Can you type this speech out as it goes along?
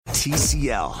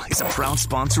TCL is a proud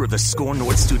sponsor of the Score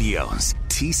North Studios.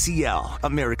 TCL,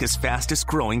 America's fastest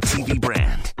growing TV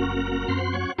brand.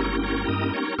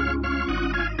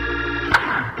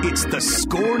 It's the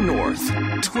Score North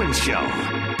Twin Show.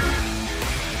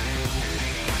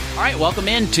 All right, welcome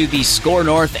into the Score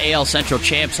North AL Central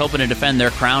champs, hoping to defend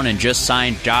their crown and just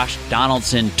signed Josh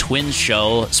Donaldson Twins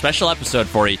Show. Special episode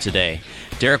for you today.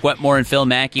 Derek Wetmore and Phil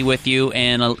Mackey with you,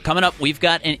 and coming up, we've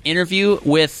got an interview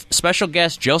with special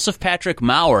guest Joseph Patrick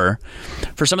Maurer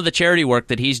for some of the charity work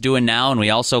that he's doing now, and we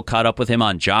also caught up with him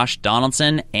on Josh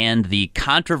Donaldson and the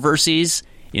controversies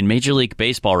in Major League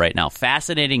Baseball right now.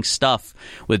 Fascinating stuff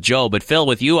with Joe. But Phil,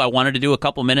 with you, I wanted to do a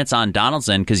couple minutes on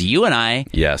Donaldson because you and I,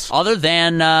 other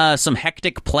than some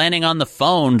hectic planning on the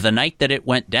phone the night that it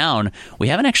went down, we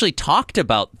haven't actually talked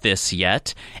about this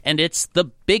yet, and it's the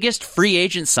biggest free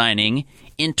agent signing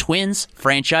in Twins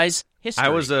franchise history. I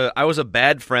was a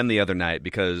bad friend the other night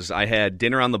because I had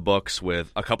dinner on the books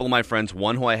with a couple of my friends,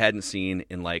 one who I hadn't seen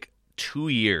in like 2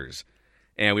 years.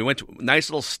 And we went to a nice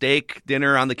little steak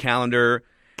dinner on the calendar.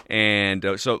 And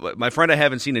so my friend I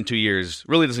haven't seen in 2 years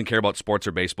really doesn't care about sports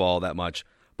or baseball that much.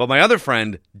 But my other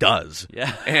friend does.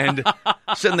 Yeah. And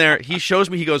sitting there, he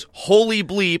shows me, he goes, holy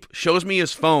bleep, shows me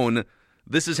his phone.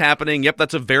 This is happening. Yep,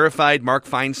 that's a verified Mark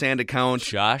Feinsand account.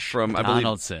 Josh from,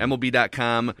 Donaldson. I believe,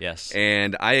 MLB.com. Yes.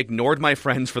 And I ignored my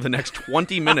friends for the next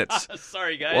 20 minutes.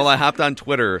 Sorry, guys. While I hopped on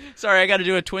Twitter. Sorry, I got to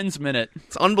do a Twins minute.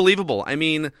 It's unbelievable. I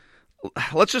mean,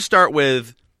 let's just start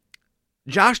with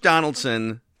Josh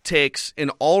Donaldson takes an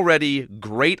already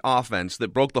great offense that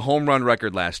broke the home run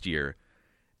record last year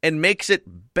and makes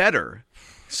it better,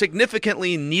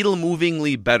 significantly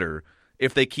needle-movingly better,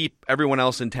 if they keep everyone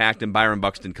else intact and Byron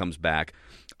Buxton comes back.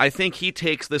 I think he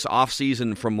takes this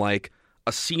offseason from like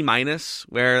a C-,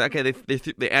 where, okay,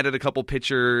 they added a couple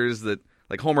pitchers that,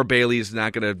 like Homer Bailey's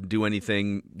not going to do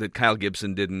anything that Kyle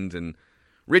Gibson didn't, and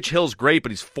Rich Hill's great,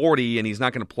 but he's 40, and he's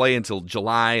not going to play until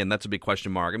July, and that's a big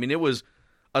question mark. I mean, it was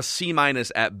a C-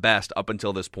 at best up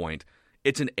until this point.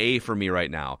 It's an A for me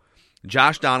right now.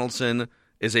 Josh Donaldson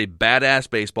is a badass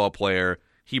baseball player.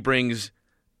 He brings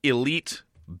elite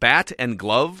bat and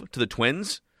glove to the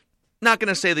Twins. Not going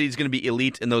to say that he's going to be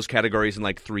elite in those categories in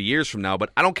like 3 years from now, but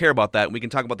I don't care about that. We can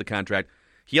talk about the contract.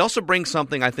 He also brings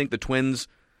something I think the Twins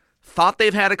thought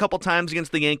they've had a couple times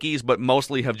against the Yankees, but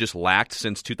mostly have just lacked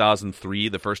since 2003,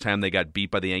 the first time they got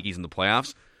beat by the Yankees in the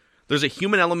playoffs. There's a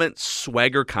human element,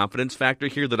 swagger, confidence factor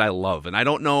here that I love, and I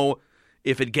don't know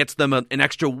if it gets them an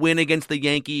extra win against the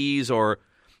Yankees, or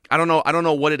I don't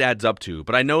know what it adds up to,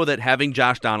 but I know that having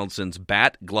Josh Donaldson's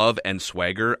bat, glove, and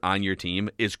swagger on your team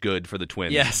is good for the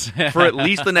Twins. Yes. For at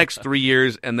least the next 3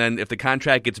 years, and then if the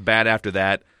contract gets bad after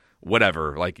that,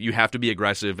 whatever. Like, you have to be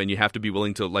aggressive, and you have to be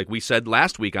willing to, like we said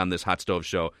last week on this Hot Stove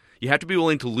show, you have to be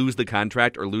willing to lose the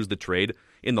contract or lose the trade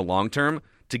in the long term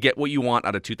to get what you want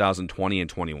out of 2020 and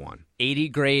 21. 80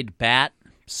 grade bat,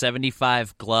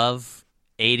 75 glove,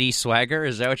 80 swagger.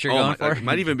 Is that what you're going for? It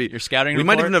might even be. Your scouting We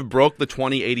report? might even have broke the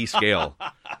 20-80 scale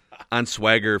on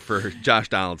swagger for Josh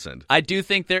Donaldson. I do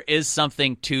think there is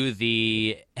something to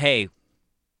the, hey,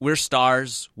 we're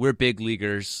stars, we're big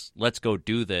leaguers, let's go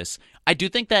do this. I do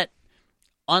think that,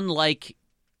 unlike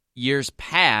years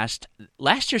past,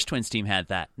 last year's Twins team had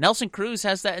that. Nelson Cruz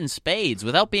has that in spades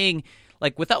without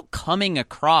coming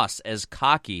across as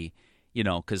cocky,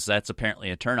 because that's apparently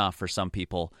a turnoff for some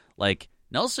people. Like,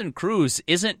 Nelson Cruz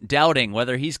isn't doubting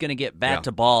whether he's going to get bat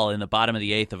to ball in the bottom of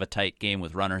the eighth of a tight game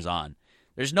with runners on.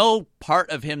 There's no part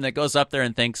of him that goes up there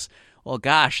and thinks, well,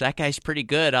 gosh, that guy's pretty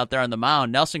good out there on the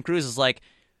mound. Nelson Cruz is like,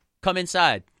 come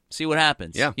inside, see what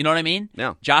happens. Yeah. You know what I mean?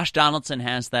 Yeah. Josh Donaldson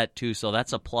has that too, so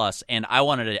that's a plus. And I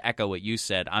wanted to echo what you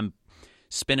said. I'm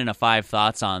spinning a 5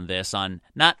 thoughts on this, on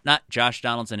not Josh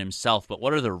Donaldson himself, but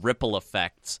what are the ripple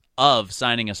effects of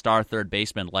signing a star third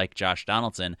baseman like Josh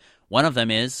Donaldson. One of them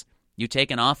is you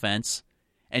take an offense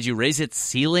and you raise its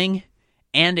ceiling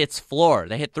and its floor.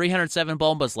 They hit 307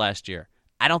 bombas last year.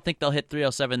 I don't think they'll hit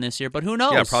 307 this year, but who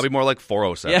knows? Yeah, probably more like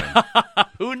 407. Yeah.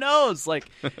 Who knows? Like,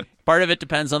 part of it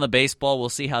depends on the baseball. We'll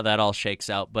see how that all shakes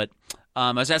out. But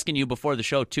I was asking you before the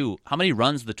show, too, how many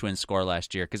runs the Twins score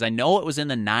last year? Because I know it was in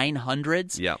the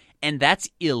 900s, and that's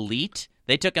elite.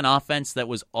 They took an offense that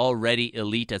was already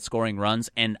elite at scoring runs,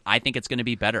 and I think it's going to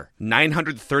be better.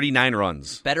 939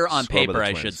 runs. Better on paper,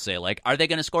 I should say. Like, are they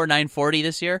going to score 940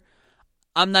 this year?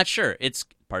 I'm not sure.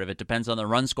 Part of it depends on the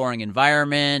run-scoring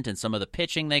environment and some of the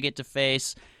pitching they get to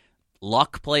face.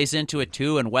 Luck plays into it,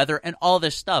 too, and weather, and all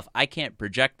this stuff. I can't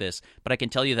project this, but I can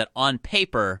tell you that on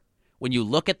paper, when you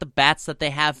look at the bats that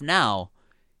they have now,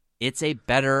 it's a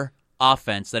better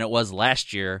offense than it was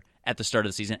last year, at the start of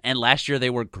the season, and last year they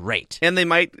were great. And they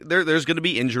might there's going to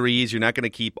be injuries. You're not going to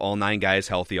keep all 9 guys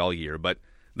healthy all year. But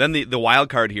then the wild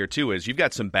card here, too, is you've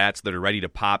got some bats that are ready to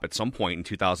pop at some point in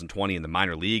 2020 in the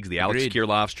minor leagues. The Alex Agreed.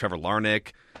 Kirilloffs, Trevor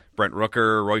Larnach, Brent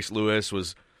Rooker, Royce Lewis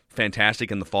was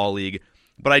fantastic in the fall league.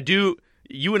 But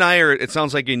you and I are, it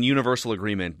sounds like, in universal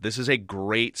agreement. This is a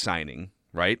great signing,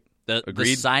 right?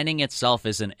 The signing itself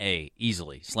is an A,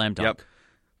 easily. Slam dunk. Yep.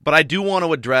 But I do want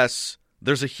to address,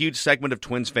 there's a huge segment of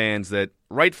Twins fans that,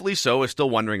 rightfully so, is still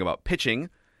wondering about pitching.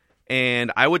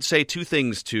 And I would say 2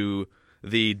 things to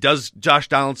the does Josh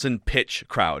Donaldson pitch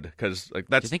crowd. Because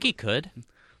that's. Do you think he could?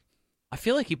 I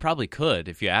feel like he probably could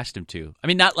if you asked him to. I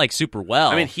mean, not like super well.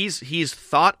 I mean, he's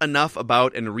thought enough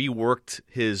about and reworked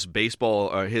his baseball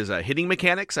or his hitting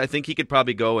mechanics. I think he could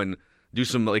probably go and do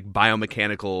some like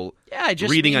biomechanical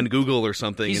reading on Google or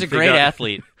something. He's a great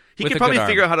athlete. He could probably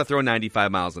figure out how to throw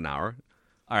 95 miles an hour.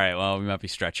 All right, well, we might be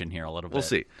stretching here a little bit. We'll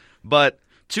see. But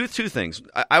two things.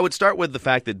 I would start with the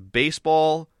fact that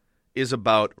baseball is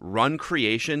about run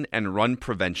creation and run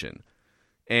prevention.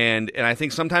 And I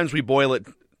think sometimes we boil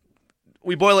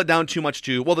it down too much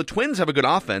to, well, the Twins have a good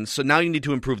offense, so now you need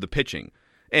to improve the pitching.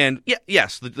 And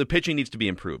yes, the pitching needs to be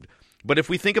improved. But if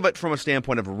we think of it from a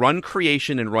standpoint of run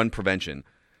creation and run prevention,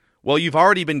 well, you've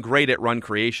already been great at run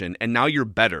creation, and now you're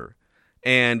better.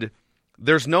 And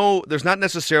there's not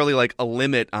necessarily like a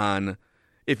limit on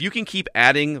if you can keep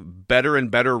adding better and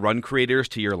better run creators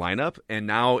to your lineup, and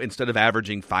now instead of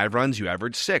averaging 5 runs, you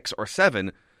average 6 or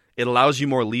 7, it allows you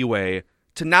more leeway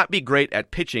to not be great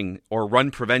at pitching or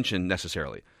run prevention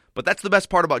necessarily. But that's the best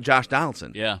part about Josh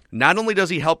Donaldson. Yeah. Not only does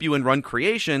he help you in run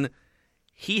creation,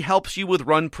 he helps you with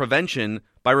run prevention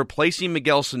by replacing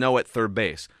Miguel Sano at third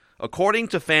base. According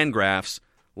to Fangraphs,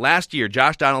 last year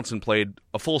Josh Donaldson played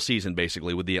a full season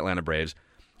basically with the Atlanta Braves,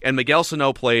 and Miguel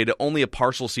Sano played only a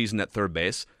partial season at third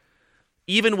base.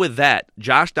 Even with that,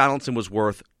 Josh Donaldson was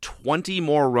worth 20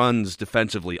 more runs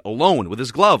defensively alone, with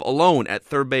his glove alone at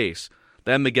third base,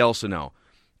 than Miguel Sano.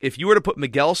 If you were to put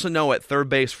Miguel Sano at third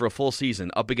base for a full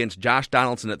season up against Josh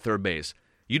Donaldson at third base,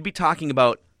 you'd be talking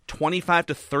about 25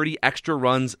 to 30 extra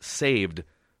runs saved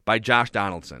by Josh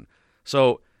Donaldson.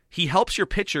 So he helps your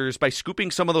pitchers by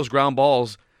scooping some of those ground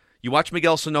balls. You watch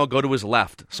Miguel Sano go to his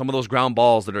left, some of those ground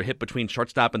balls that are hit between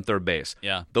shortstop and third base.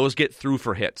 Yeah. Those get through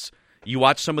for hits. You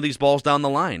watch some of these balls down the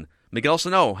line. Miguel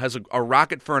Sano has a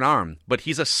rocket for an arm, but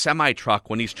he's a semi-truck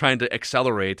when he's trying to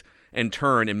accelerate and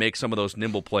turn and make some of those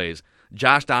nimble plays.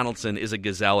 Josh Donaldson is a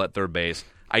gazelle at third base.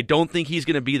 I don't think he's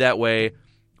going to be that way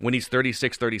when he's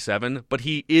 36, 37, but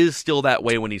he is still that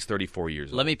way when he's 34 years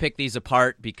old. Let me pick these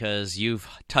apart because you've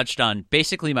touched on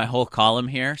basically my whole column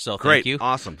here, so Great. Thank you.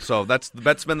 Awesome. So that's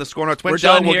been the Score North Twin We're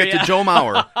Show. done We'll here, get to Joe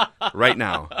Mauer right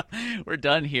now. We're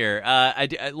done here.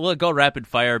 We'll go rapid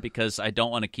fire because I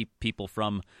don't want to keep people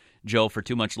from Joe for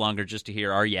too much longer just to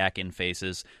hear our yakking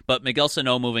faces. But Miguel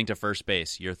Sano moving to first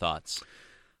base, your thoughts?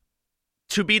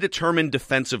 To be determined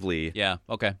defensively. Yeah,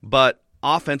 okay. But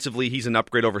offensively, he's an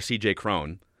upgrade over C.J.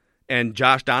 Cron. And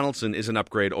Josh Donaldson is an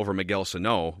upgrade over Miguel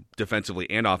Sano defensively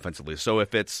and offensively. So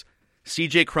if it's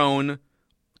C.J. Cron,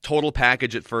 total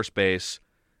package at first base,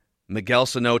 Miguel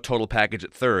Sano, total package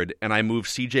at third, and I move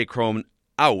C.J. Cron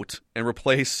out and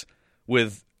replace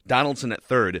with Donaldson at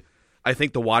third, I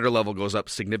think the water level goes up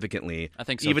significantly. I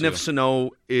think so, Even too. if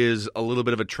Sano is a little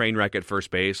bit of a train wreck at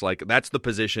first base, like that's the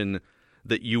position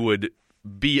that you would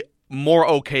be more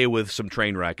okay with some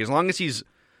train wreck. As long as he's...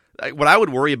 What I would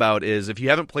worry about is if you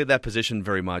haven't played that position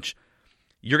very much,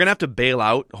 you're going to have to bail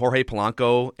out Jorge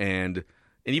Polanco and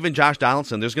even Josh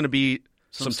Donaldson. There's going to be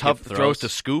some tough throws to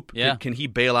scoop. Yeah. Can he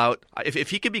bail out?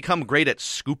 If he can become great at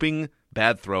scooping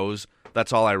bad throws,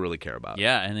 that's all I really care about.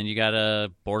 Yeah, and then you got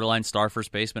a borderline star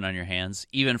first baseman on your hands,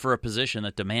 even for a position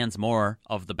that demands more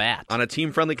of the bat. On a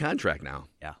team-friendly contract now.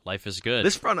 Yeah, life is good.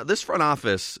 This front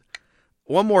office,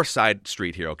 one more side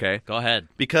street here, okay? Go ahead.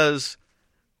 Because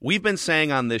we've been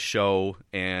saying on this show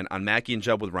and on Mackie and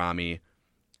Judd with Rami,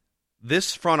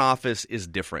 this front office is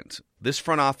different. This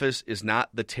front office is not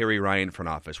the Terry Ryan front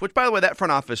office, which, by the way, that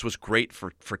front office was great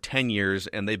for 10 years,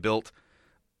 and they built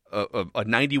a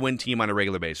 90-win team on a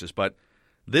regular basis. But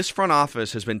this front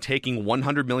office has been taking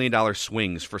 $100 million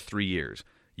swings for 3 years.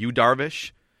 Yu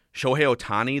Darvish, Shohei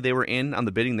Ohtani, they were in on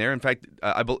the bidding there. In fact,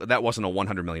 that wasn't a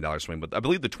 $100 million swing, but I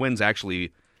believe the Twins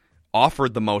actually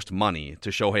offered the most money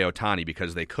to Shohei Ohtani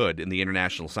because they could in the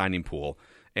international signing pool,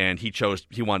 and he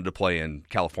wanted to play in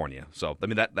California. So, I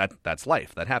mean, that's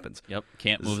life. That happens. Yep,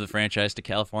 can't move the franchise to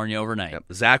California overnight. Yep.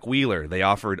 Zach Wheeler, they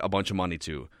offered a bunch of money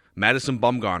to. Madison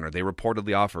Bumgarner, they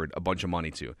reportedly offered a bunch of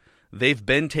money to. They've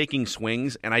been taking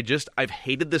swings, and I've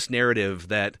hated this narrative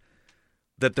that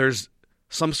there's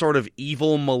some sort of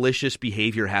evil, malicious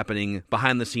behavior happening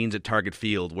behind the scenes at Target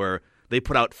Field where they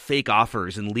put out fake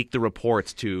offers and leak the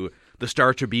reports to the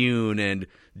Star Tribune and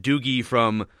Doogie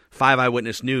from 5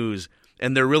 Eyewitness News,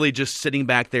 and they're really just sitting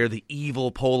back there, the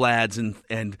evil Polads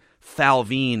and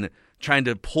Thalveen, trying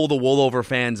to pull the wool over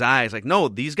fans' eyes. Like, no,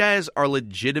 these guys are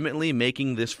legitimately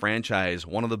making this franchise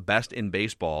one of the best in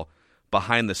baseball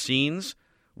behind the scenes,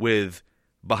 with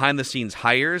behind-the-scenes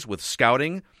hires, with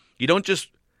scouting. You don't just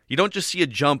see a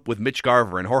jump with Mitch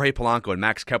Garver and Jorge Polanco and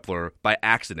Max Kepler by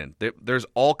accident. There's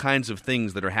all kinds of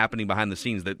things that are happening behind the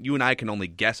scenes that you and I can only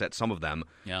guess at some of them.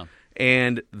 Yeah.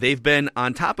 And they've been,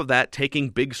 on top of that, taking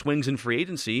big swings in free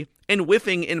agency and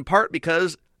whiffing in part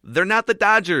because they're not the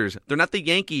Dodgers. They're not the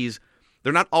Yankees.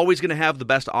 They're not always going to have the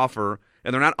best offer,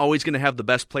 and they're not always going to have the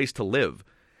best place to live.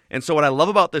 And so what I love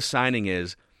about this signing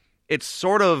is it's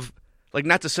sort of, like,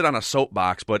 not to sit on a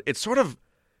soapbox, but it sort of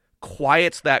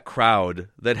quiets that crowd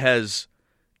that has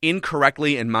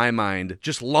incorrectly, in my mind,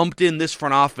 just lumped in this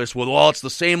front office with, well, it's the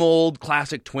same old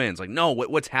classic Twins. Like, no,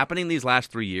 what's happening these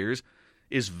last 3 years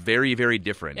is very, very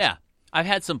different. Yeah. I've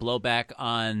had some blowback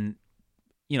on,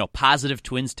 positive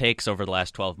Twins takes over the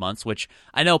last 12 months, which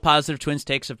I know positive Twins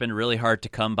takes have been really hard to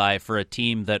come by for a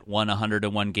team that won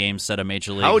 101 games, set a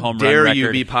Major League home run record. How dare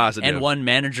you be positive? And won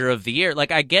Manager of the Year.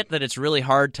 Like, I get that it's really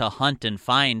hard to hunt and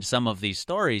find some of these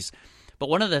stories, but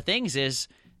one of the things is,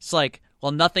 it's like,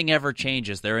 well, nothing ever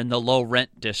changes. They're in the low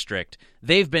rent district.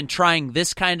 They've been trying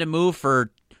this kind of move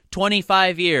for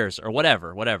 25 years or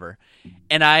whatever.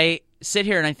 And I sit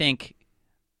here and I think,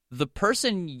 the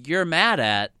person you're mad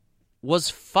at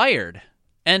was fired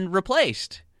and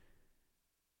replaced.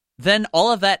 Then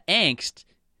all of that angst,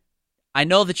 I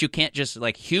know that you can't just,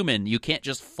 you can't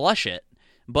just flush it,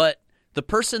 but the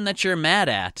person that you're mad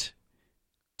at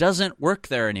doesn't work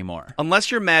there anymore.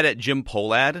 Unless you're mad at Jim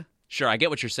Polad. Sure, I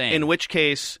get what you're saying. In which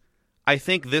case, I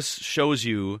think this shows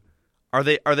you, are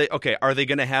they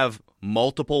going to have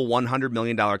multiple $100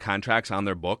 million contracts on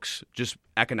their books, just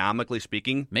economically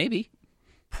speaking? Maybe.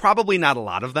 Probably not a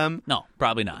lot of them. No,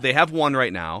 probably not. They have one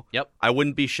right now. Yep. I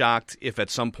wouldn't be shocked if at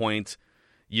some point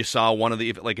you saw one of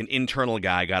the, like an internal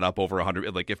guy got up over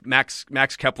 100. Like if Max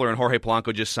Kepler and Jorge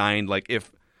Polanco just signed, like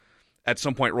if at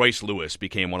some point Royce Lewis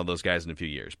became one of those guys in a few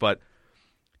years. But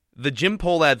the Jim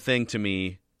Polad thing to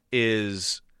me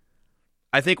is,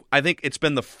 I think it's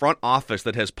been the front office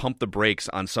that has pumped the brakes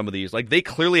on some of these. Like, they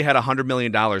clearly had $100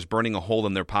 million burning a hole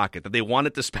in their pocket that they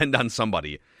wanted to spend on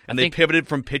somebody, and they pivoted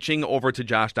from pitching over to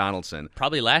Josh Donaldson.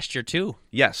 Probably last year, too.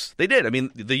 Yes, they did. I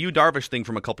mean, the Yu Darvish thing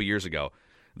from a couple years ago,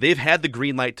 they've had the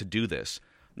green light to do this.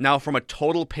 Now, from a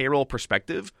total payroll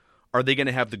perspective, are they going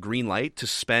to have the green light to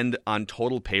spend on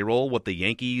total payroll what the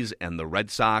Yankees and the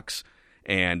Red Sox,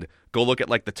 and go look at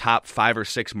like the top 5 or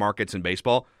 6 markets in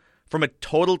baseball? From a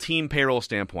total team payroll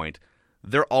standpoint,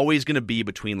 they're always going to be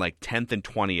between like 10th and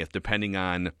 20th, depending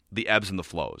on the ebbs and the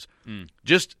flows.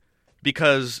 Just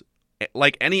because,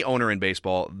 like any owner in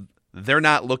baseball, they're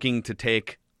not looking to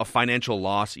take a financial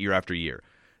loss year after year.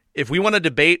 If we want to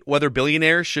debate whether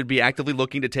billionaires should be actively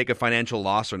looking to take a financial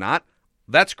loss or not,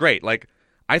 that's great. Like,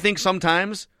 I think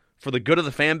sometimes, for the good of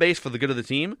the fan base, for the good of the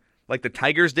team, like the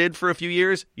Tigers did for a few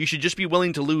years, you should just be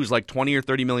willing to lose like $20 or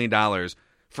 $30 million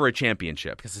for a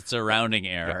championship. Because it's a rounding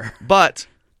error. But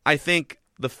I think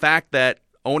the fact that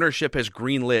ownership has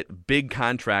greenlit big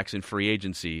contracts in free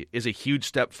agency is a huge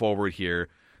step forward here,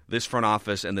 this front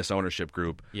office and this ownership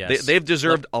group. Yes. They've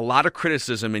deserved a lot of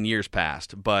criticism in years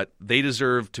past, but they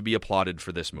deserve to be applauded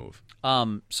for this move.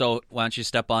 So why don't you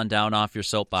step on down off your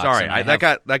soapbox? Sorry,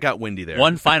 that got windy there.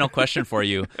 One final question for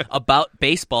you about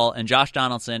baseball and Josh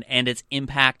Donaldson and its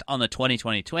impact on the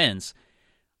 2020 Twins.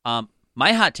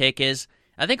 My hot take is,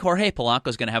 I think Jorge Polanco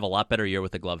is going to have a lot better year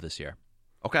with the glove this year.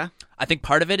 Okay. I think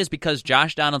part of it is because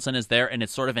Josh Donaldson is there, and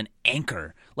it's sort of an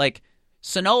anchor. Like,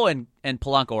 Sano and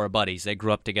Polanco are buddies. They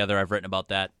grew up together. I've written about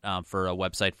that for a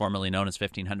website formerly known as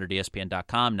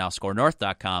 1500ESPN.com, now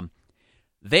ScoreNorth.com.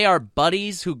 They are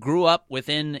buddies who grew up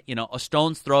within, a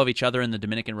stone's throw of each other in the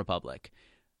Dominican Republic.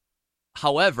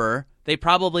 However, they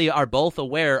probably are both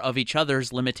aware of each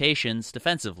other's limitations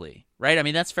defensively, right? I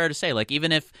mean, that's fair to say. Like,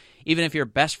 even if you're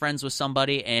best friends with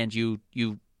somebody and you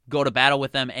go to battle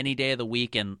with them any day of the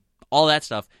week and all that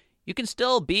stuff, you can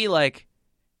still be like,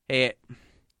 hey,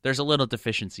 there's a little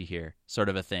deficiency here, sort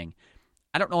of a thing.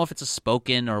 I don't know if it's a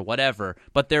spoken or whatever,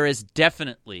 but there is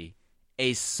definitely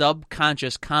a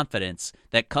subconscious confidence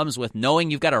that comes with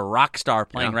knowing you've got a rock star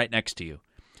playing right next to you.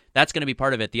 That's going to be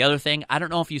part of it. The other thing, I don't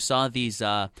know if you saw these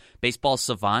baseball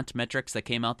savant metrics that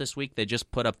came out this week. They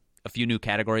just put up a few new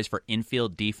categories for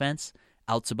infield defense,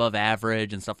 outs above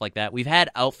average and stuff like that. We've had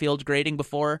outfield grading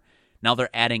before. Now they're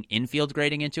adding infield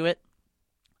grading into it.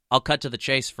 I'll cut to the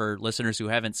chase for listeners who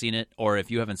haven't seen it, or if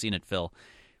you haven't seen it, Phil.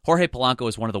 Jorge Polanco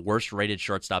is one of the worst-rated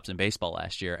shortstops in baseball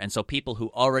last year, and so people who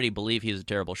already believe he's a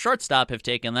terrible shortstop have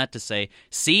taken that to say,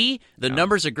 see, the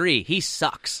numbers agree, he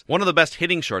sucks. One of the best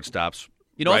hitting shortstops.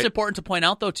 You know what's important to point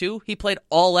out, though, too? He played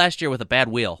all last year with a bad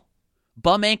wheel.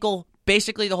 Bum ankle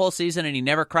basically the whole season, and he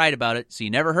never cried about it, so you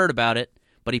never heard about it,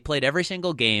 but he played every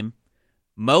single game,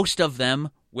 most of them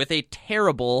with a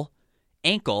terrible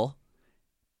ankle,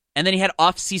 and then he had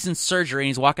off-season surgery, and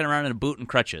he's walking around in a boot and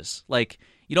crutches. Like,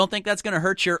 you don't think that's going to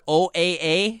hurt your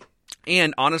OAA?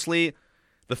 And honestly,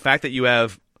 the fact that you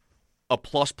have a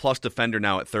plus-plus defender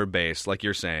now at third base, like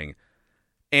you're saying,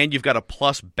 and you've got a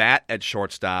plus bat at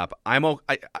shortstop,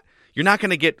 you're not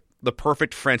going to get the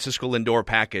perfect Francisco Lindor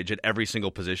package at every single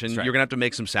position. Right. You're going to have to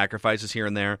make some sacrifices here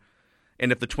and there.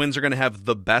 And if the Twins are going to have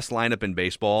the best lineup in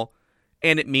baseball,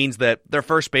 and it means that their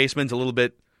first baseman's a little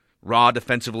bit raw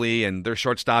defensively, and their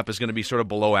shortstop is going to be sort of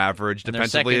below average and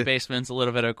defensively. Their second baseman's a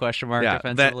little bit of a question mark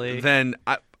defensively. Then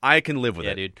I can live with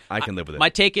it. Dude. I can live with it. My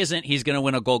take isn't he's going to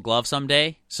win a Gold Glove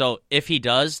someday. So if he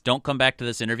does, don't come back to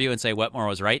this interview and say Wetmore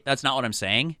was right. That's not what I'm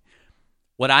saying.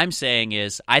 What I'm saying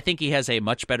is I think he has a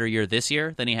much better year this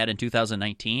year than he had in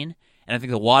 2019, and I think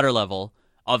the water level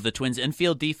of the Twins'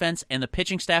 infield defense and the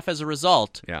pitching staff as a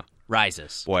result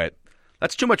rises. Boy,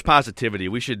 that's too much positivity.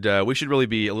 We should really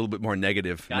be a little bit more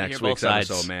negative next week's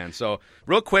episode, man. So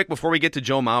real quick, before we get to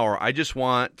Joe Mauer, I just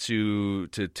want to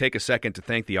take a second to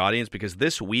thank the audience because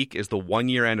this week is the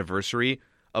 1-year anniversary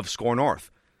of Score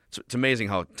North. It's amazing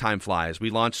how time flies.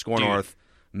 We launched Score North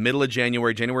middle of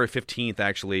January 15th,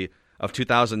 actually, of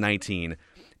 2019,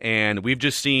 and we've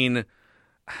just seen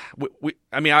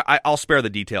I'll spare the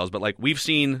details, but like we've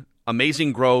seen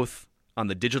amazing growth on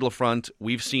the digital front.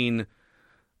 We've seen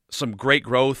some great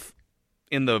growth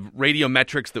in the radio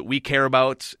metrics that we care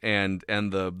about and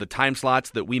the time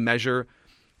slots that we measure.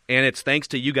 And it's thanks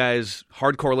to you guys,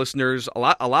 hardcore listeners, a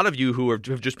lot of you who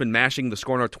have just been mashing the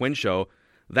Score North Twin Show.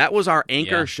 That was our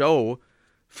anchor show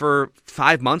for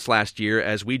 5 months last year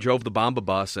as we drove the Bomba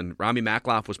bus, and Rami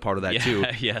Makloff was part of that too.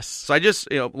 Yes. So I just,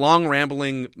 long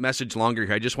rambling message longer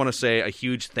here. I just want to say a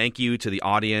huge thank you to the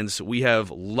audience. We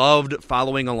have loved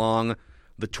following along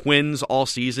the Twins all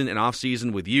season and off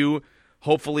season with you.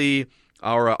 Hopefully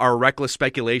our reckless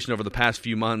speculation over the past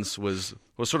few months was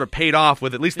sort of paid off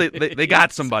with at least they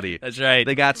got somebody. That's right.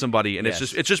 They got somebody, and it's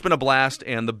just been a blast.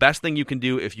 And the best thing you can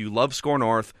do if you love Score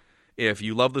North, if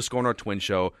you love the Score North Twin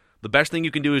Show, the best thing you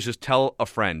can do is just tell a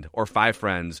friend or 5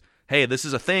 friends, hey, this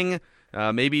is a thing.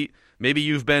 Maybe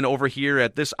you've been over here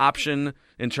at this option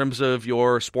in terms of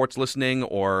your sports listening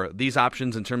or these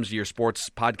options in terms of your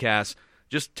sports podcasts.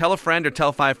 Just tell a friend or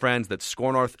tell 5 friends that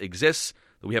Score North exists,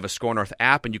 that we have a Score North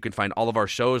app, and you can find all of our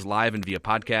shows live and via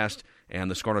podcast,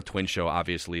 and the Score North Twin Show,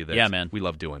 obviously, that we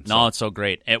love doing. No, it's so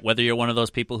great. Whether you're one of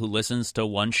those people who listens to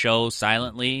one show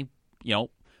silently,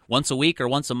 once a week or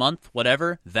once a month,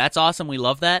 whatever, that's awesome. We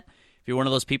love that. If you're one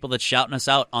of those people that's shouting us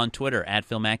out on Twitter, at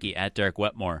Phil Mackey, at Derek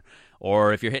Wetmore,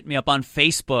 or if you're hitting me up on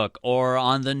Facebook or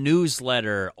on the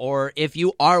newsletter, or if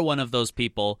you are one of those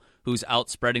people who's out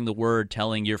spreading the word,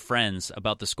 telling your friends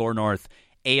about the Score North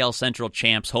AL Central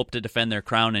champs, hope to defend their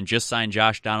crown, and just signed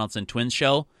Josh Donaldson Twins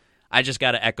show, I just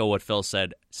got to echo what Phil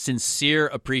said. Sincere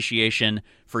appreciation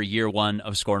for year 1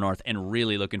 of Score North, and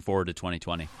really looking forward to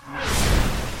 2020.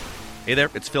 Hey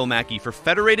there, it's Phil Mackey for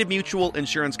Federated Mutual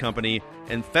Insurance Company,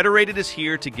 and Federated is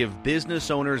here to give business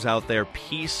owners out there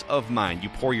peace of mind. You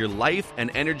pour your life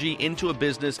and energy into a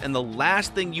business, and the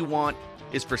last thing you want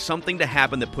is for something to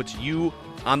happen that puts you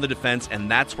on the defense, and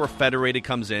that's where Federated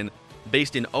comes in.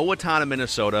 Based in Owatonna,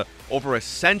 Minnesota, over a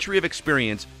century of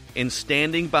experience in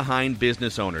standing behind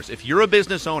business owners. If you're a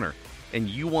business owner and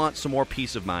you want some more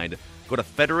peace of mind, go to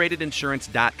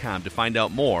federatedinsurance.com to find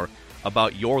out more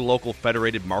about your local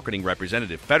Federated marketing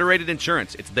representative. Federated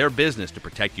Insurance, it's their business to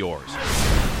protect yours.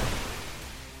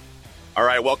 All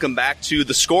right, welcome back to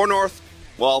the Score North.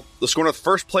 Well, the Score North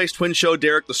first place Twin Show.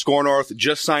 Derek, the Score North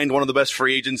just signed one of the best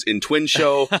free agents in Twin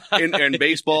Show, in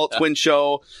baseball, Twin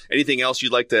Show. Anything else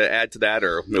you'd like to add to that,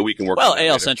 or maybe we can work on that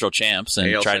AL later? Central champs and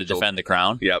AL try Central. to defend the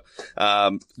crown. Yep.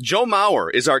 Joe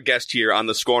Mauer is our guest here on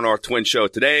the Score North Twin Show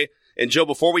today. And Joe,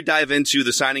 before we dive into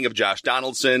the signing of Josh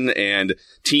Donaldson and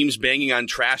teams banging on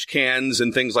trash cans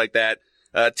and things like that,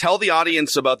 tell the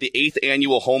audience about the 8th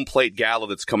annual Home Plate Gala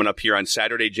that's coming up here on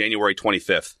Saturday, January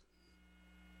 25th.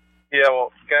 Yeah,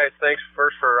 well, guys, thanks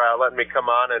first for letting me come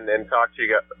on and talk to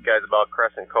you guys about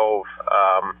Crescent Cove.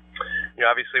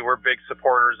 Obviously, we're big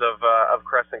supporters of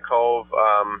Crescent Cove.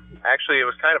 Actually, it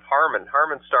was kind of Harmon.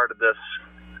 Harmon started this,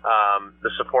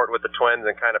 the support with the Twins,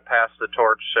 and kind of passed the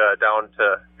torch down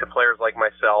to players like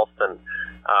myself. And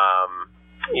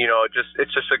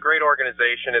It's just a great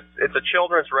organization. It's a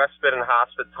children's respite and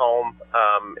hospice home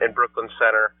in Brooklyn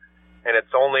Center, and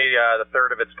it's only the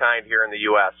third of its kind here in the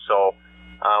U.S. So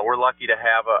we're lucky to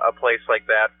have a place like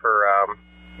that for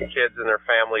kids and their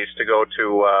families to go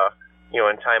to,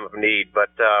 in time of need. But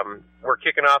we're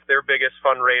kicking off their biggest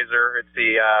fundraiser. It's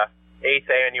the 8th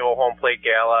annual Home Plate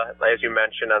Gala, as you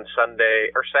mentioned, on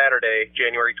Saturday,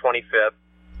 January 25th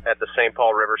at the St.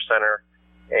 Paul River Center.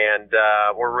 And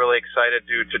we're really excited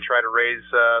to try to raise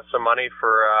some money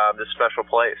for this special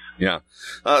place. Yeah.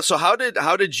 So how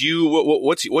did you?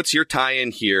 What's your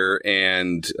tie-in here,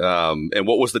 and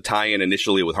what was the tie-in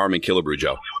initially with Harmon Killebrew,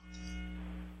 Joe?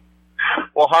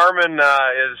 Well, Harmon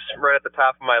is right at the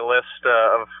top of my list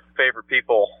of favorite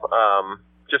people.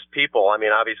 Just people. I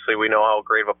mean, obviously we know how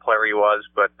great of a player he was,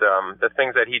 but the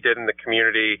things that he did in the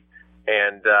community,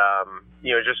 and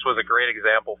just was a great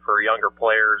example for younger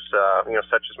players,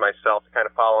 such as myself, to kind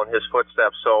of follow in his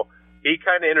footsteps. So he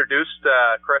kind of introduced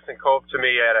Crescent Cove to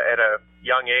me at a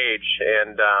young age,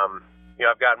 and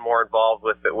I've gotten more involved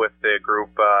with the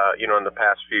group, in the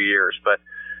past few years. But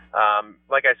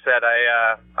like I said,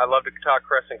 I love to talk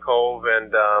Crescent Cove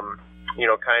and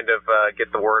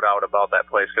get the word out about that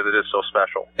place because it is so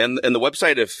special. And the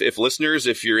website, if listeners,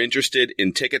 if you're interested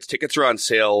in tickets are on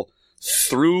sale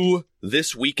through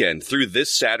this weekend, through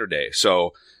this Saturday.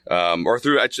 So, or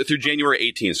through January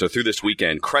 18th. So through this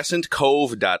weekend,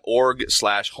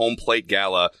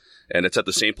 crescentcove.org/homeplate-gala. And it's at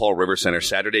the St. Paul River Center,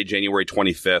 Saturday, January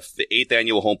 25th, the 8th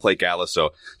annual Home Plate Gala.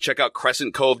 So check out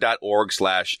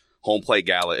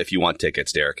crescentcove.org/homeplate-gala if you want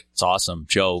tickets, Derek. It's awesome.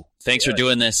 Joe, thanks for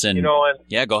doing this. And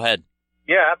yeah, go ahead.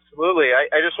 Yeah, absolutely.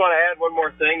 I just want to add one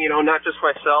more thing. Not just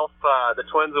myself. The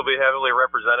Twins will be heavily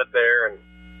represented there, and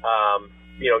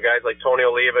guys like Tony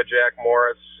Oliva, Jack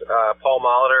Morris, Paul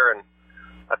Molitor, and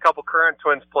a couple current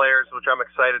Twins players, which I'm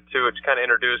excited to kind of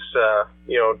introduce, to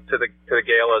the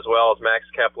gala, as well as Max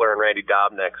Kepler and Randy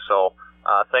Dobnik. So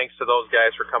thanks to those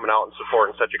guys for coming out and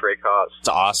supporting such a great cause. It's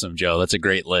awesome, Joe. That's a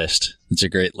great list.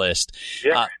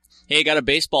 Yeah. Hey, I got a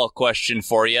baseball question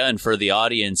for you and for the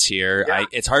audience here. Yeah.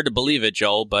 It's hard to believe it,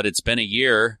 Joe, but it's been a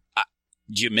year.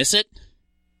 Did you miss it?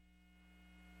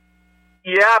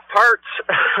 Yeah, parts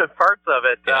of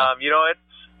it. Yeah.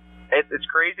 It's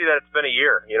crazy that it's been a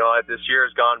year. This year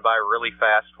has gone by really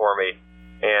fast for me,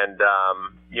 and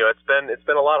it's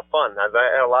been a lot of fun. I've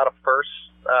had a lot of first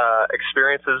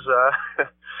experiences,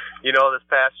 this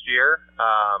past year,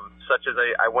 such as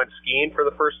I went skiing for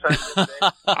the first time this day.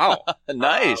 Wow,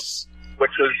 nice.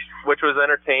 Which was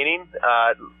entertaining.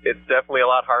 It's definitely a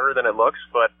lot harder than it looks,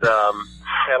 but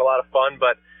had a lot of fun.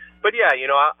 But yeah,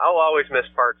 I'll always miss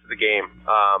parts of the game.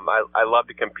 I love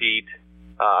to compete.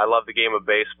 I love the game of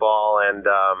baseball, and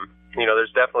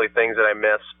there's definitely things that I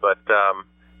miss. But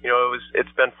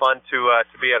it's been fun to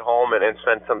be at home and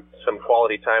spend some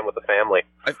quality time with the family.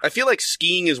 I feel like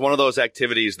skiing is one of those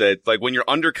activities that, like, when you're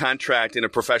under contract in a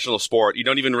professional sport, you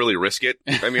don't even really risk it.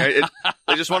 I mean, it's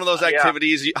just one of those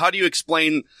activities. Yeah. How do you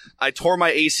explain, I tore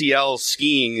my ACL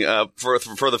skiing for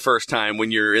the first time when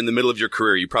you're in the middle of your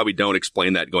career? You probably don't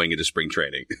explain that going into spring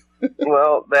training.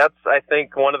 Well, that's, I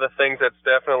think, one of the things that's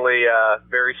definitely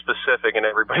very specific in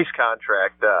everybody's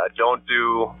contract. Don't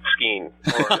do skiing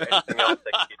or anything else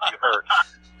that can get you hurt.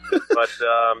 But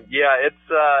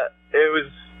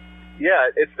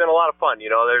it's been a lot of fun.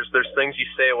 There's things you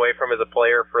stay away from as a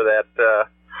player for that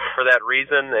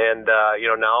reason, and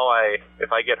now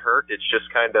if I get hurt, it's just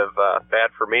kind of bad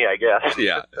for me, I guess.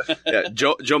 Yeah.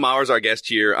 Joe Mauer's our guest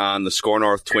here on the Score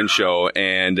North Twin Show,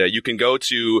 and you can go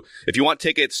to, if you want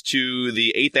tickets to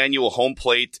the 8th annual Home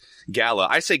Plate Gala.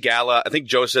 I say gala. I think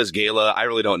Joe says gala. I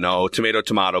really don't know.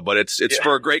 Tomato, but it's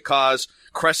for a great cause.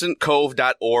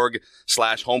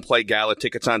 crescentcove.org/homeplate-gala.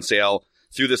 Tickets on sale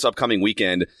through this upcoming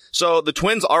weekend. So the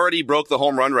Twins already broke the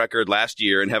home run record last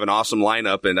year and have an awesome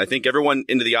lineup. And I think everyone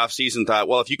into the offseason thought,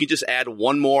 well, if you can just add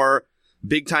one more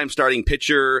big time starting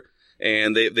pitcher,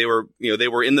 and they were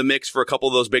in the mix for a couple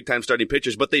of those big time starting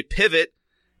pitchers, but they pivot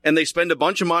and they spend a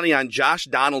bunch of money on Josh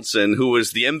Donaldson, who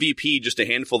was the MVP just a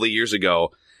handful of years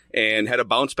ago and had a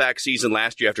bounce back season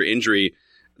last year after injury.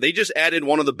 They just added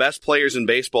one of the best players in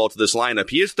baseball to this lineup.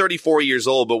 He is 34 years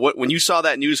old, but when you saw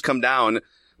that news come down,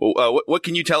 what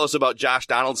can you tell us about Josh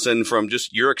Donaldson from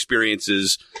just your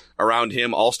experiences around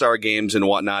him, all-star games and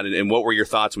whatnot, and what were your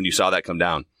thoughts when you saw that come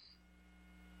down?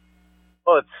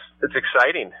 Well, it's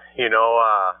exciting,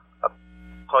 a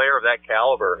player of that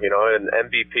caliber, an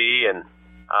MVP, and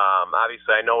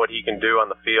obviously I know what he can do on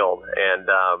the field, and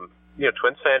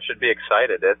Twins fans should be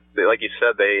excited. Like you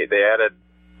said, they added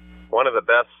one of the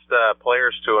best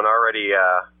players to an already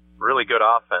really good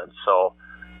offense, so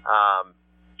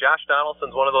Josh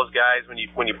Donaldson's one of those guys when you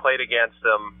played against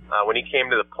him, when he came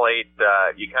to the plate,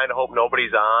 you kind of hope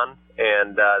nobody's on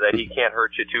and that he can't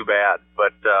hurt you too bad.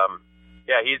 But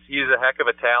yeah, he's a heck of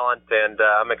a talent, and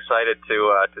I'm excited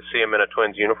to see him in a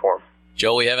Twins uniform.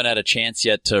 Joe, we haven't had a chance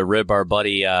yet to rib our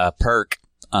buddy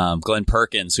Glenn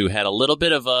Perkins, who had a little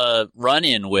bit of a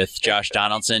run-in with Josh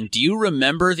Donaldson. Do you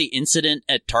remember the incident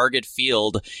at Target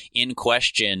Field in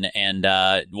question, and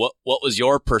what was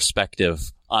your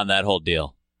perspective on that whole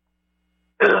deal?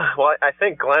 Well, I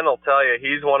think Glenn will tell you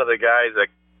he's one of the guys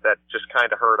that just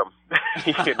kind of hurt him.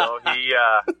 You know,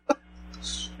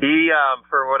 he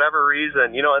for whatever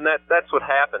reason, you know, and that's what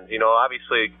happens. You know,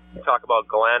 obviously, you talk about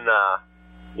Glenn,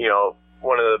 you know,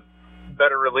 one of the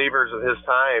better relievers of his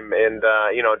time, and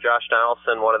you know, Josh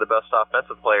Donaldson, one of the best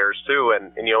offensive players too,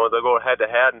 and you know, they'll go head to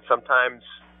head, and sometimes,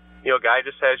 you know, a guy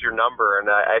just has your number, and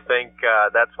I think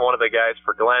that's one of the guys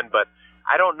for Glenn. But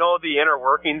I don't know the inner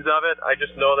workings of it. I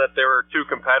just know that there were two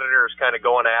competitors kind of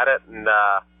going at it, and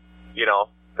you know,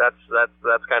 that's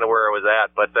kind of where I was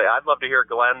at. But I'd love to hear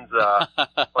Glenn's side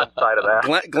of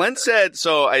that. Glenn said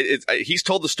so. He's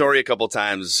told the story a couple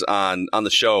times on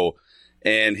the show.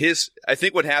 And I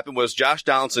think what happened was Josh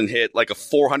Donaldson hit like a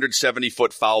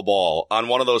 470-foot foul ball on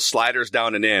one of those sliders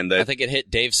down and in. I think it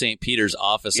hit Dave St. Peter's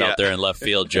office out there in left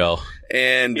field, Joe.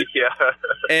 And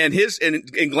and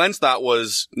Glenn's thought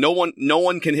was no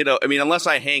one can hit unless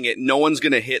I hang it, no one's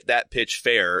going to hit that pitch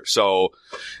fair. So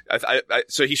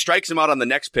so he strikes him out on the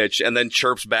next pitch and then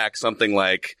chirps back something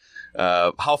like,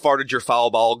 how far did your foul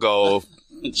ball go?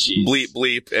 Jeez. Bleep,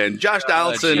 bleep. And Josh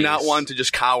Donaldson, not one to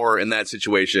just cower in that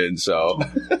situation. So,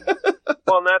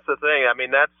 well, and that's the thing. I mean,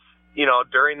 that's, you know,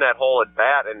 during that whole at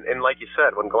bat, and like you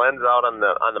said, when Glenn's out on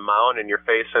the mound and you're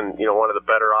facing, you know, one of the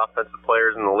better offensive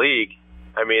players in the league,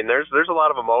 I mean, there's a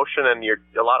lot of emotion and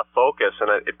a lot of focus,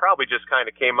 and it probably just kind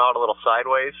of came out a little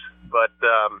sideways. But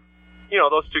you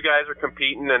know, those two guys are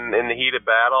competing in the heat of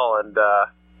battle, and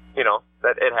you know,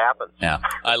 that it happens. Yeah,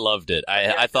 I loved it.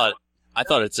 I thought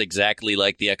it's exactly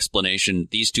like the explanation.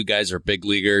 These two guys are big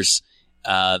leaguers.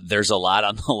 There's a lot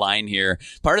on the line here.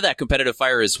 Part of that competitive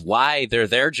fire is why they're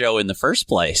there, Joe, in the first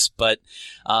place. But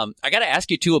I got to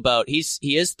ask you, too, about he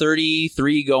is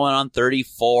 33 going on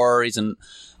 34. He's in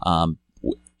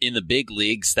the big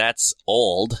leagues. That's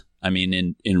old. I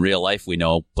mean, in real life, we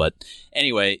know. But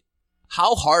anyway,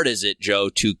 how hard is it, Joe,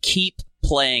 to keep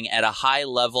playing at a high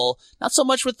level, not so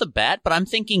much with the bat, but I'm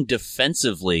thinking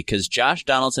defensively, because Josh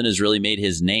Donaldson has really made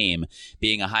his name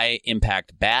being a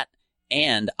high-impact bat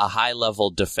and a high-level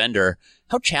defender.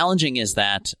 How challenging is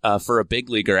that for a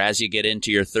big leaguer as you get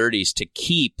into your 30s to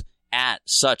keep at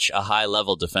such a high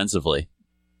level defensively?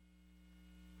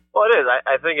 Well, it is.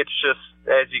 I think it's just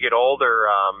as you get older,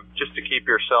 just to keep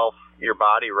your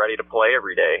body ready to play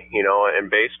every day. You know, in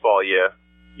baseball, you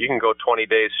can go 20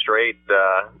 days straight,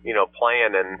 you know,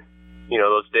 playing, and, you know,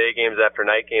 those day games after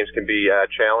night games can be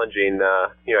challenging,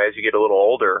 you know, as you get a little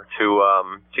older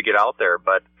to get out there.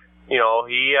 But, you know,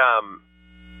 he,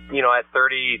 you know, at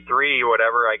 33 or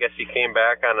whatever, I guess he came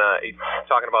back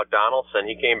talking about Donaldson,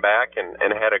 he came back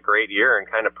and had a great year and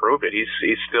kind of proved it.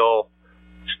 He's still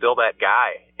that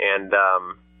guy. And,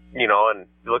 you know, and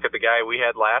look at the guy we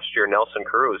had last year, Nelson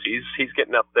Cruz. He's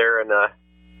getting up there in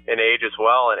age as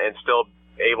well, and still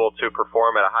able to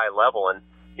perform at a high level. And,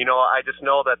 you know, I just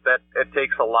know that it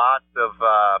takes a lot of,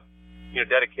 you know,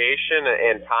 dedication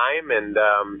and time and,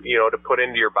 you know, to put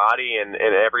into your body and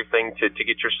everything to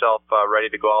get yourself ready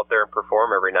to go out there and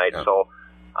perform every night. Yeah. So,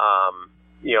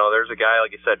 you know, there's a guy,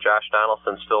 like you said, Josh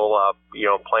Donaldson, still, you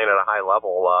know, playing at a high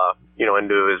level, you know,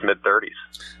 into his mid-30s.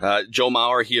 Joe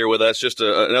Mauer here with us. Just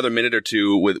another minute or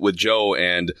two with Joe.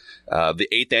 And the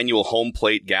 8th annual Home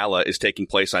Plate Gala is taking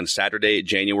place on Saturday,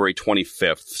 January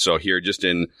 25th. So here just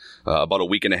in about a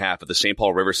week and a half at the St.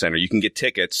 Paul River Center. You can get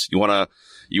tickets. You want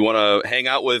to hang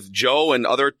out with Joe and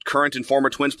other current and former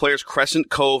Twins players,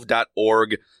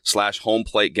 crescentcove.org/Home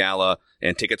Plate Gala.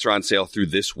 And tickets are on sale through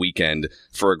this weekend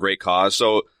for a great cause.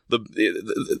 So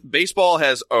the baseball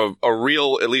has a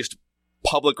real, at least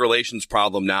public relations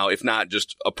problem now, if not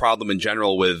just a problem in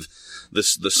general with the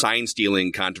sign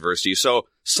stealing controversy. So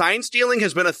sign stealing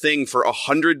has been a thing for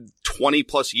 120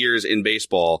 plus years in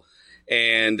baseball.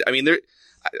 And I mean,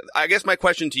 I guess my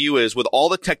question to you is, with all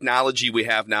the technology we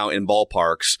have now in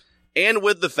ballparks, and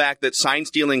with the fact that sign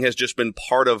stealing has just been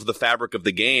part of the fabric of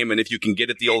the game, and if you can get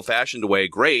it the old fashioned way,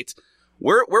 great.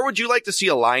 Where would you like to see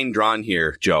a line drawn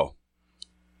here, Joe?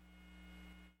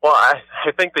 Well, I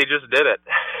think they just did it,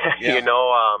 yeah. You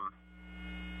know,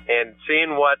 and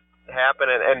seeing what happened,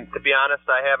 and to be honest,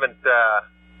 I haven't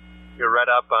read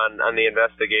up on the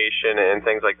investigation and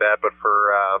things like that, but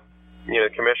for, the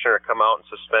commissioner to come out and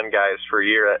suspend guys for a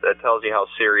year, that tells you how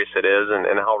serious it is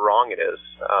and how wrong it is.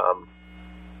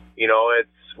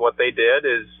 It's what they did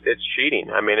it's cheating.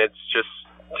 I mean, it's just,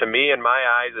 to me, in my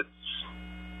eyes,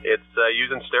 it's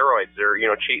using steroids or,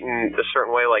 cheating a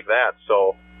certain way like that.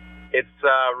 So it's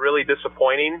really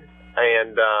disappointing.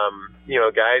 And,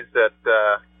 guys that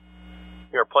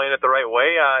are playing it the right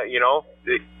way,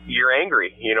 you're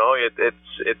angry.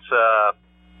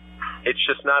 It's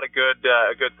just not a good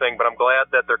thing. But I'm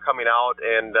glad that they're coming out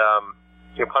and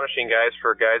punishing guys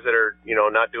for guys that are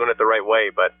not doing it the right way.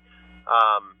 But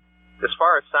as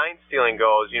far as sign stealing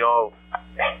goes,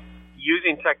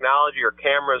 using technology or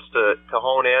cameras to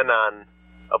hone in on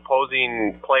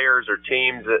opposing players or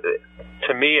teams,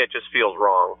 to me it just feels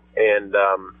wrong. And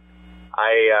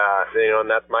and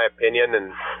that's my opinion.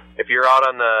 And if you're out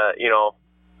on the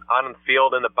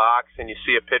field in the box and you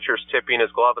see a pitcher's tipping his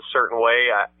glove a certain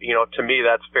way, to me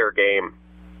that's fair game.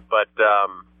 But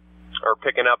or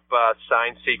picking up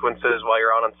sign sequences while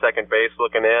you're out on second base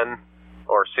looking in,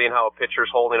 or seeing how a pitcher's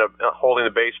holding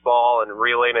the baseball and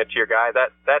relaying it to your guy,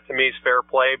 that to me is fair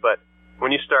play. But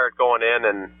when you start going in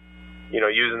and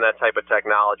using that type of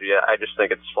technology, I just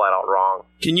think it's flat out wrong.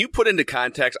 Can you put into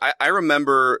context? I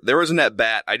remember there was an at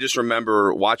bat. I just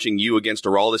remember watching you against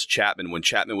Aroldis Chapman when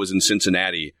Chapman was in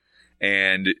Cincinnati,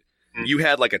 and you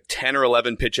had like a 10 or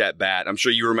 11 pitch at bat. I'm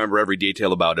sure you remember every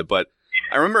detail about it, but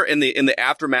I remember in the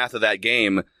aftermath of that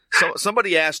game, so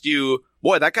somebody asked you,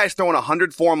 "Boy, that guy's throwing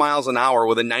 104 miles an hour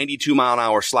with a 92 mile an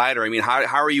hour slider. I mean, how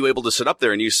are you able to sit up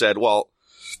there?" And you said, "Well,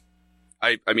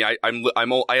 I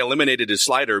eliminated his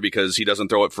slider because he doesn't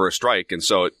throw it for a strike, and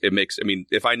so it makes. I mean,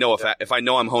 if I know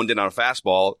I'm honed in on a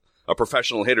fastball, a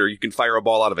professional hitter, you can fire a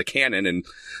ball out of a cannon. And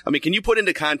I mean, can you put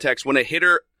into context when a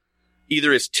hitter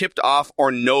either is tipped off or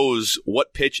knows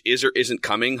what pitch is or isn't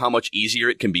coming, how much easier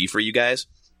it can be for you guys?"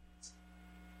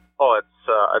 Oh,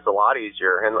 it's a lot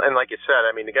easier. And like you said,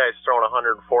 I mean, the guy's throwing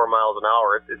 104 miles an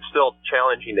hour. It's still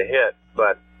challenging to hit,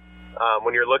 but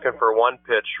when you're looking for one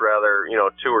pitch rather, 2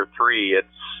 or 3,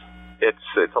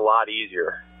 it's a lot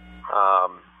easier.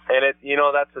 And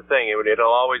that's the thing.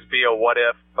 It'll always be a what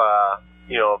if,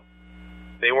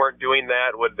 they weren't doing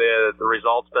that. Would the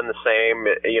results been the same?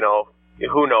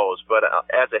 Who knows? But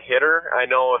as a hitter, I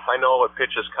know if I know what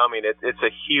pitch is coming, it's a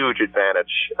huge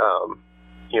advantage.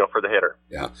 For the hitter.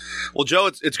 Yeah. Well, Joe,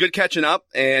 it's good catching up.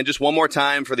 And just one more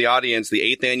time for the audience, the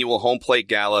 8th annual Home Plate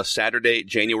Gala, Saturday,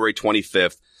 January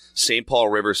 25th, St. Paul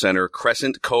River Center,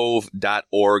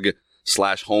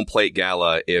 crescentcove.org/Home Plate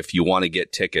Gala if you want to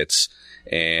get tickets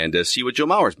and see what Joe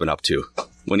Mauer's been up to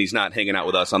when he's not hanging out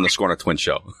with us on the Score North Twins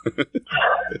show.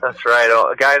 That's right.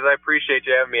 Well, guys, I appreciate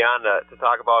you having me on to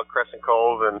talk about Crescent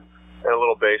Cove and a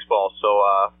little baseball.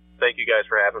 So thank you guys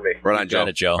for having me. Right on, Joe. Got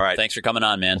it, Joe. All right. Thanks for coming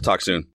on, man. We'll talk soon.